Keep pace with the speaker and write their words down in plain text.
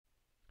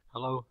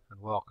Hello and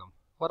welcome.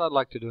 What I'd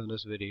like to do in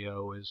this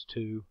video is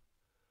to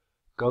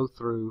go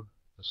through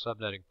the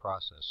subnetting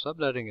process.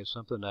 Subnetting is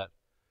something that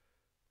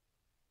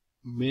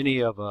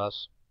many of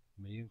us,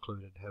 me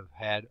included, have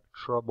had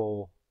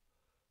trouble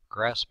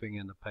grasping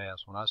in the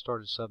past. When I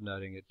started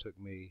subnetting, it took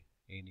me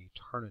an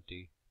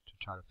eternity to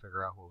try to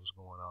figure out what was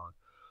going on.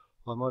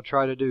 What I'm going to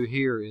try to do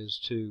here is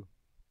to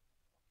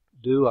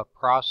do a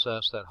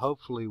process that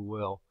hopefully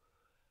will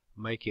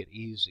make it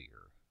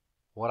easier.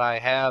 What I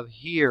have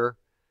here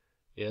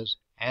is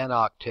an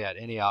octet,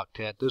 any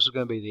octet. This is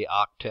going to be the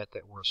octet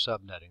that we're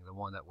subnetting, the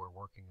one that we're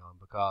working on,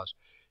 because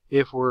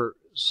if we're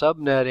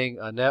subnetting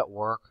a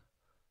network,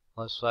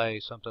 let's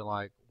say something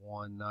like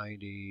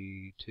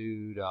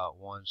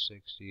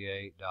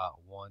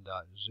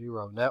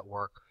 192.168.1.0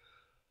 network,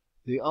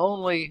 the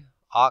only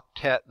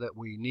octet that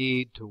we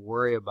need to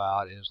worry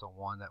about is the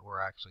one that we're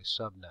actually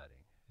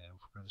subnetting. And if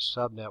we're going to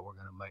subnet, we're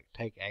going to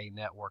take a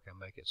network and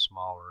make it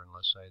smaller, and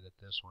let's say that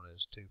this one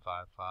is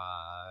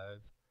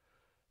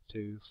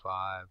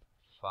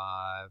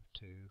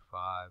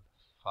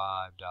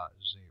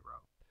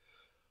 255.255.255.0.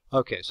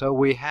 Okay, so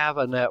we have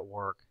a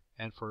network,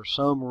 and for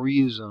some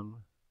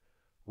reason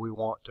we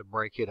want to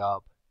break it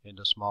up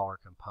into smaller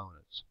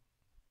components.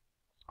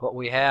 What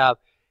we have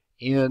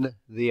in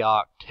the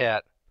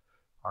octet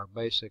are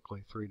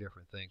basically three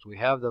different things. We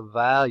have the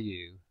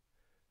value,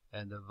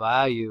 and the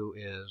value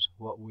is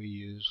what we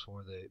use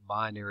for the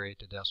binary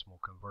to decimal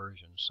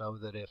conversion, so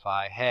that if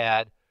I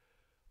had,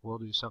 we'll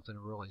do something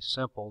really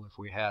simple. If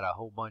we had a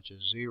whole bunch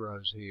of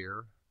zeros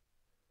here,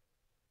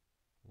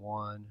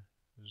 1,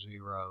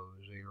 0,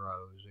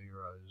 0,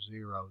 0,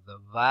 0, the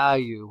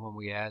value when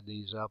we add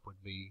these up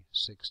would be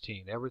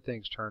 16.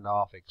 Everything's turned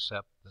off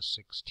except the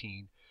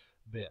 16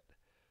 bit.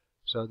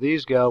 So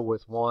these go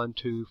with 1,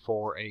 2,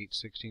 4, 8,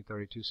 16,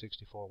 32,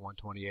 64,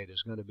 128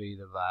 is going to be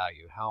the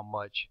value. How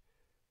much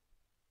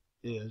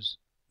is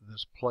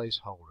this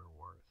placeholder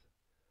worth?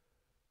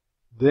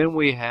 Then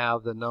we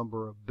have the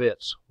number of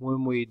bits.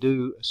 When we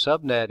do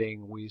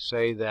subnetting, we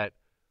say that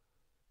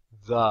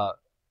the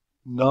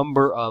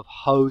number of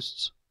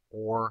hosts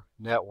or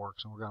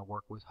networks, and we're going to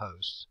work with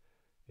hosts,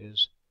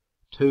 is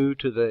 2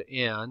 to the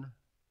n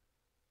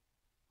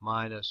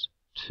minus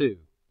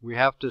 2. We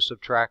have to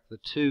subtract the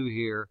 2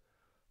 here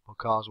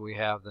because we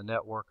have the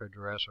network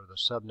address or the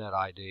subnet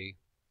ID,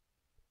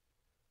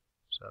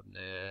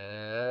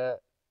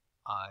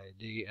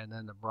 and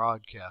then the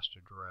broadcast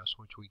address,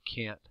 which we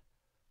can't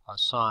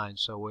assign.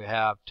 So we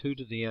have 2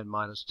 to the n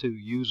minus 2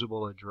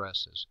 usable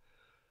addresses.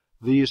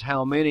 These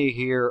how many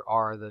here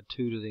are the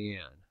 2 to the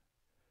n.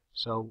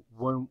 So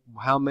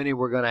how many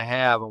we're going to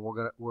have, and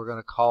we're going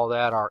to call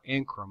that our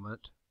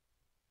increment.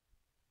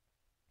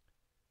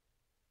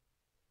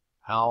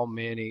 How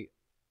many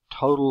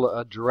total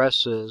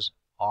addresses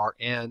are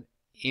in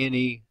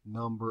any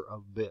number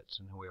of bits?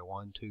 And we have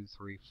 1, 2,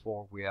 3,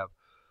 4. We have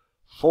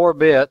 4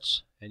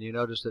 bits, and you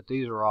notice that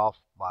these are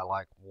off by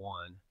like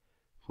 1.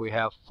 If we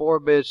have 4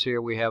 bits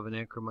here, we have an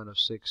increment of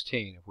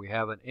 16. If we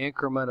have an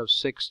increment of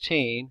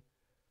 16,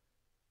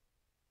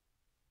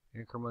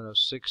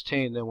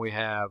 then we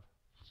have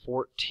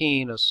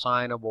 14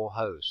 assignable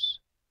hosts.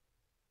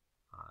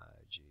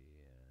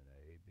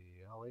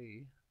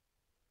 IGNABLE.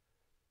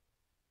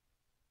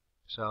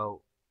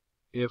 So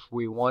if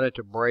we wanted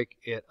to break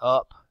it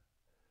up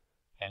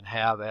and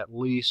have at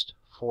least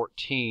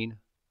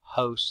 14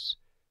 hosts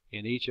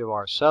in each of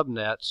our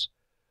subnets,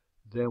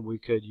 then we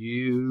could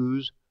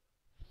use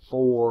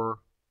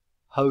 4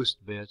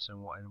 host bits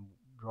and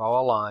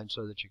draw a line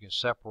so that you can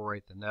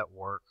separate the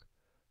network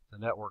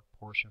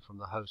portion from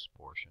the host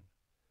portion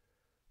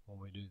when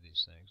we do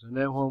these things. And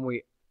then when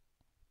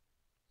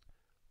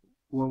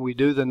we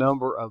do the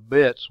number of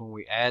bits, when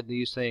we add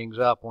these things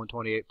up,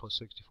 128 plus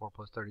 64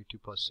 plus 32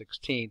 plus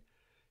 16,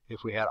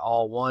 if we had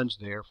all ones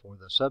there for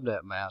the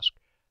subnet mask,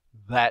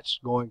 that's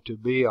going to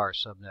be our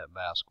subnet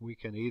mask. We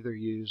can either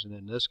use, and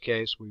in this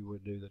case we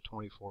would do the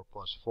 24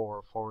 plus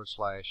 4 /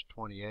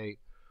 28,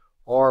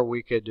 or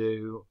we could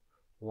do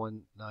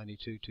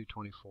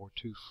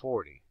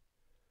 192.224.240.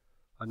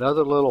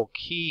 Another little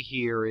key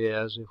here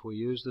is if we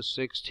use the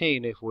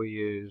 16, if we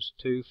use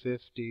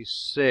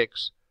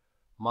 256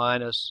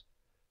 minus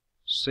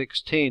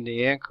 16,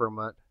 the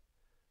increment,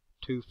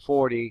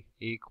 240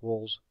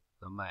 equals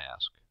the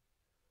mask.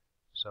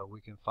 So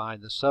we can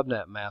find the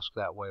subnet mask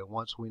that way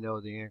once we know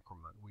the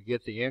increment. We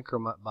get the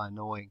increment by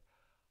knowing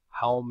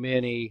how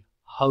many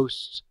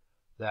hosts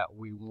that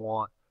we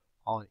want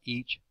on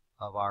each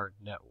of our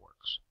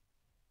networks.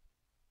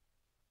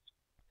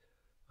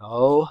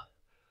 Oh,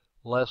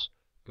 let's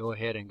go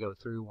ahead and go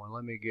through one.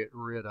 Let me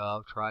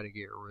try to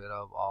get rid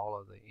of all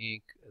of the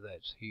ink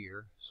that's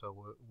here. So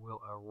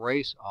we'll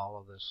erase all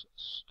of this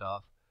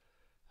stuff.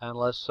 And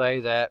let's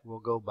say that we'll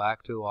go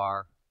back to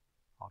our,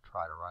 I'll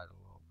try to write a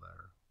little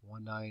better,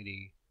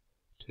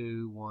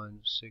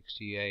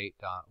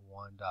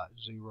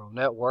 192.168.1.0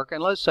 network.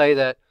 And let's say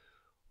that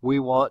we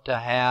want to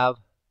have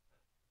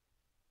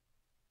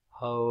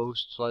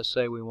hosts. Let's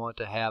say we want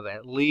to have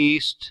at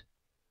least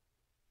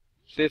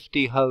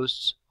 50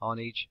 hosts on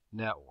each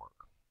network.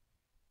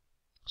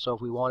 So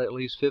if we want at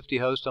least 50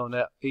 hosts on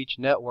each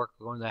network,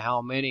 going to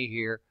how many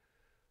here,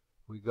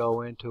 we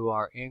go into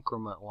our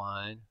increment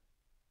line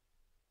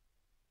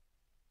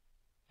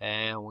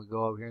and we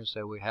go over here and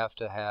say we have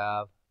to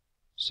have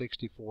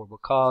 64,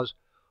 because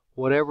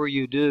whatever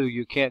you do,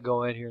 you can't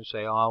go in here and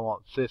say, oh, I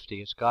want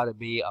 50. It's got to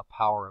be a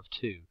power of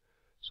 2.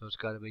 So it's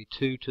got to be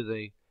 2 to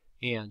the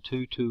n,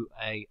 2 to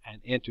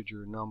an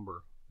integer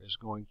number is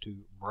going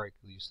to break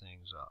these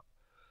things up.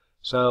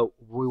 So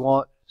we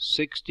want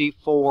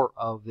 64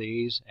 of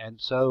these,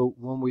 and so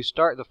when we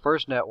start the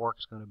first network,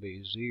 it's going to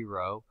be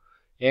 0,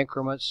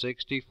 increment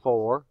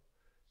 64,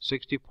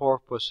 64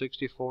 plus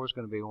 64 is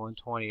going to be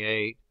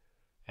 128,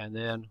 and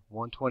then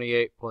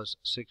 128 plus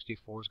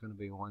 64 is going to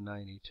be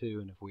 192,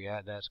 and if we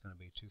add that, it's going to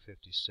be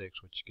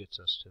 256, which gets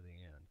us to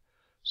the end.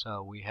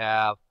 So we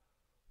have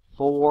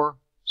 4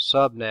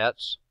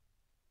 subnets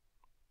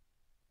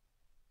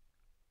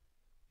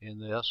in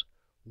this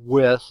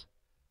with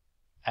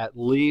at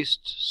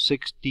least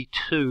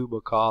 62,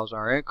 because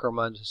our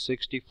increment is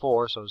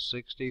 64, so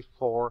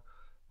 64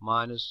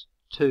 minus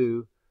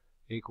 2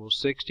 equals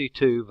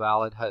 62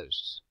 valid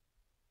hosts.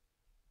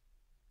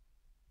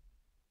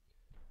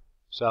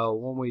 So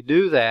when we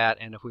do that,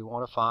 and if we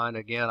want to find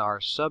again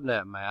our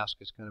subnet mask,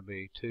 it's going to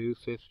be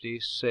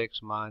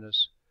 256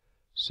 minus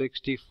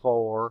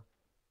 64.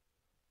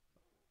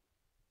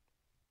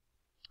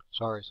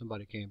 Sorry,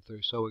 somebody came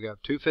through. So we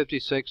got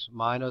 256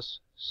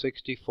 minus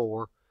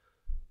 64.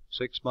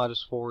 6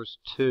 minus 4 is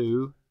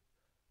 2.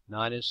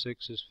 9 and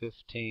 6 is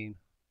 15.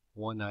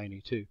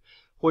 192.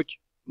 Which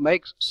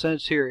makes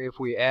sense here if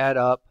we add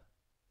up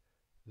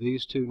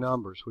these two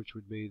numbers, which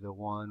would be the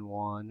 1,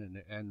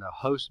 1, and the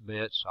host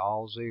bits,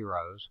 all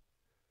zeros,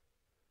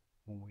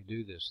 when we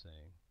do this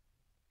thing.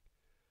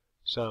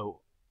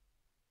 So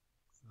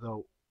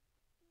the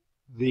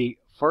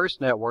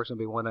first network is going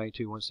to be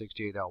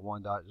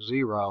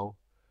 192.168.1.0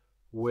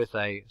 with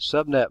a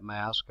subnet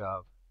mask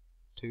of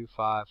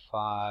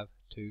 255,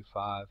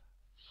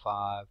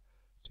 255,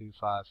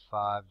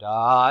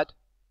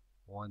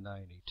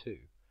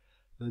 255.192.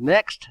 The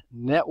next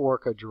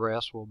network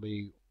address will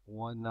be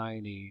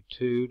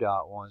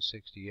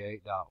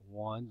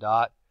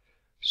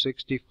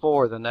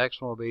 192.168.1.64. The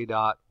next one will be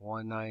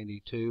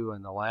 .192,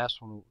 and the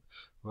last one,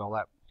 well,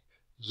 that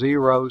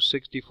 0,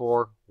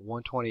 64,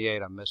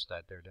 128. I missed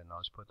that there, didn't I?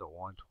 Let's put the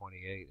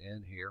 128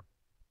 in here.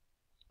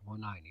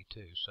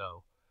 192.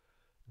 So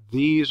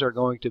these are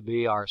going to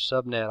be our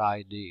subnet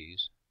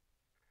IDs.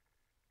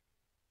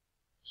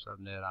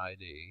 Subnet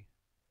ID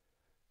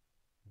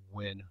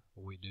when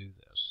we do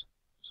this.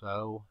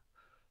 So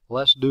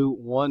let's do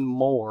one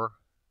more,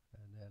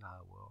 and then I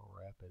will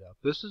wrap it up.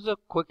 This is a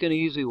quick and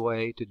easy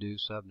way to do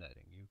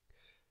subnetting.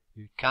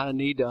 You kind of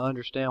need to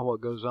understand what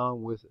goes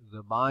on with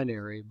the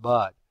binary,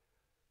 but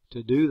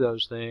to do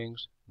those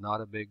things,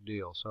 not a big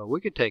deal. So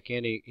we could take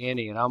any, and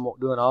I'm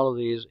doing all of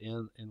these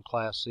in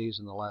Class C's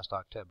in the last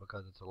octet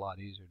because it's a lot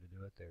easier to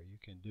do it there. You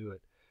can do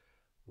it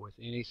with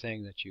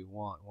anything that you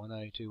want.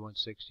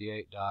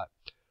 192.168.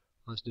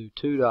 Let's do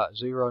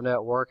 2.0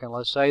 network, and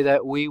let's say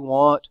that we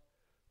want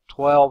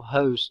 12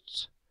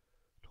 hosts.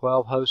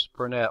 12 hosts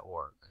per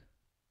network.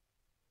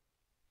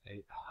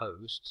 8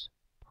 hosts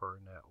per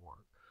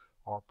network,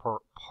 or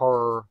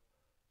per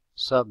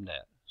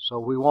subnet. So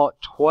we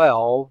want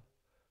 12.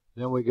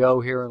 Then we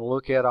go here and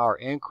look at our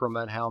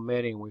increment, how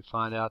many, and we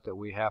find out that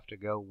we have to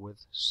go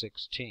with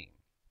 16.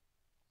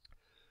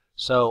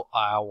 So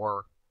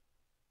our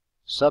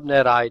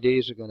subnet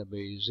IDs are going to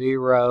be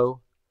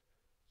 0,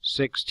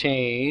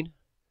 16,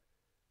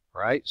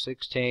 right?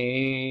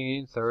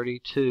 16,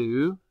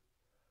 32,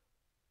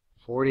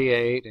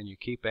 48, and you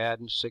keep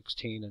adding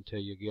 16 until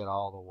you get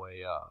all the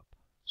way up.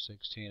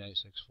 16, 8,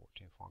 6,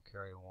 14, 4,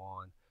 carry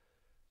 1.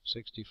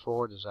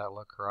 64, does that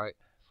look right?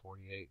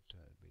 48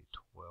 would be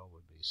 12,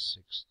 would be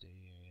 60,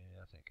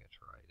 I think that's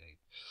right. 8,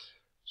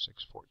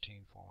 6,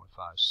 14, 4, 1,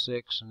 5,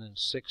 6, and then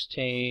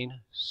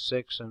 16,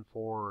 6 and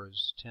 4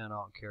 is 10,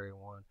 I'll carry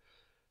 1.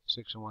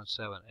 6 and 1,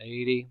 7,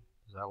 80,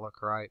 does that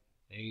look right?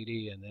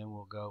 80, and then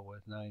we'll go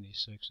with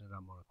 96, and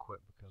I'm going to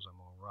quit because I'm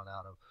going to run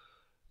out of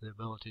the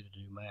ability to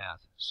do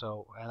math.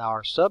 So, and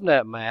our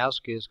subnet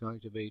mask is going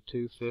to be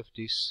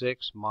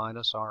 256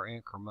 minus our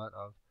increment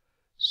of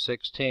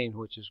 16,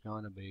 which is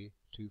going to be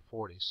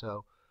 240.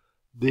 So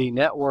the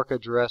network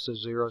address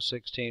is 0,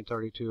 16,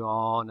 32,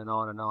 on and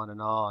on and on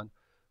and on.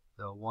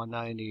 The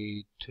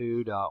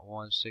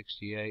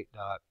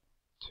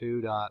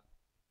 192.168.2.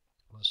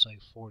 Let's say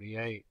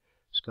 48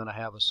 is going to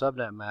have a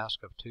subnet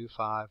mask of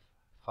 255,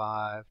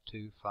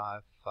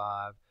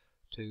 255,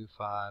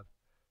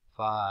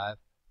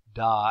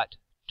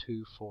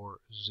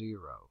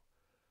 255.240.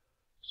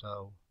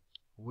 So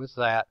with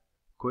that,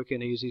 quick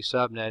and easy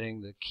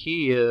subnetting, the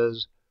key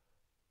is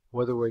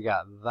whether we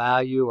got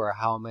value or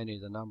how many,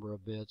 the number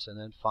of bits, and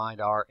then find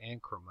our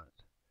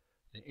increment.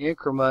 The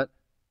increment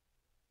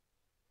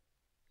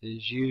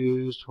is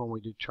used when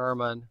we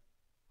determine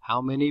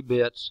how many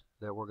bits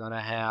that we're going to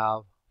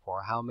have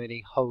for how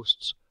many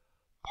hosts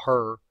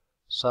per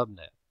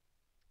subnet.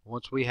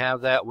 Once we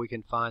have that, we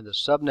can find the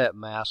subnet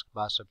mask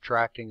by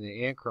subtracting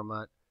the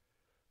increment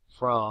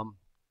from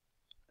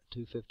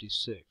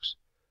 256.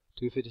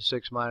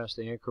 256 minus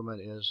the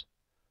increment is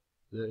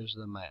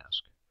the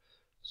mask.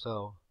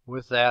 So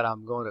with that,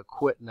 I'm going to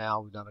quit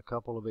now. We've done a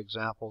couple of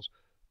examples.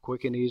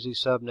 Quick and easy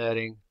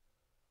subnetting.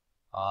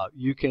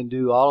 You can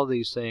do all of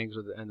these things,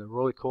 and the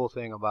really cool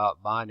thing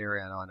about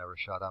binary, I know I never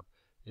shut up,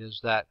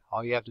 is that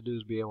all you have to do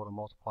is be able to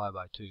multiply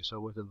by 2. So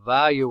with the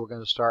value, we're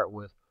going to start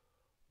with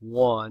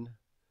 1,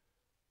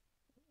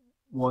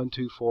 1,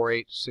 2, 4,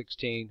 8,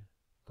 16,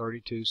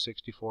 32,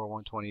 64,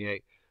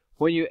 128.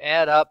 When you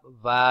add up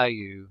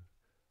value,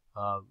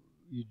 or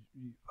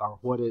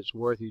what it's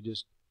worth, you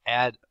just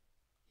add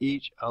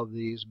each of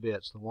these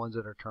bits, the ones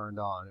that are turned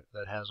on,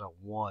 that has a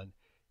 1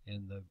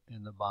 in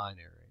the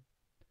binary.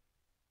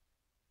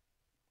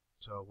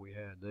 So if we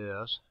had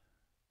this,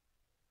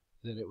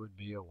 then it would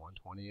be a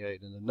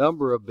 128. And the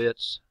number of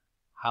bits,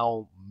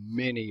 how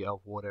many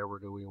of whatever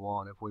do we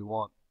want? If we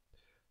want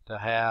to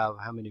have,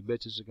 how many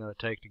bits is it going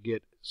to take to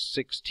get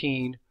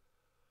 16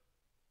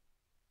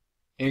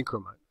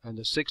 increment? And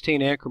the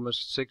 16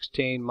 increments,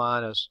 16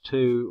 minus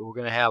 2, we're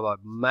going to have a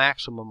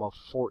maximum of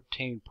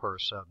 14 per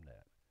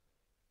subnet.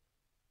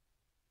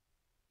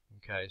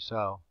 Okay,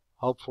 so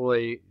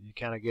hopefully you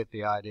kind of get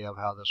the idea of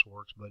how this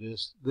works, but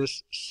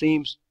this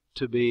seems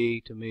to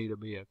me to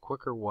be a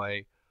quicker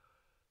way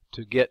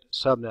to get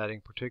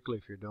subnetting, particularly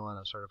if you're doing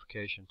a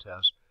certification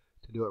test,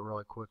 to do it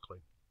really quickly.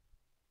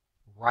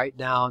 Write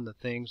down the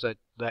things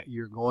that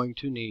you're going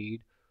to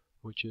need,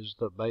 which is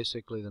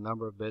basically the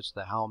number of bits,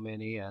 the how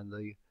many, and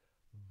the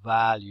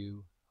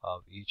value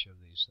of each of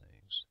these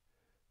things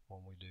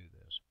when we do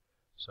this.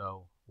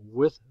 So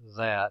with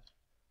that,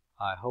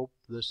 I hope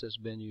this has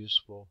been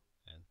useful,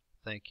 and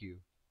thank you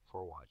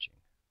for watching.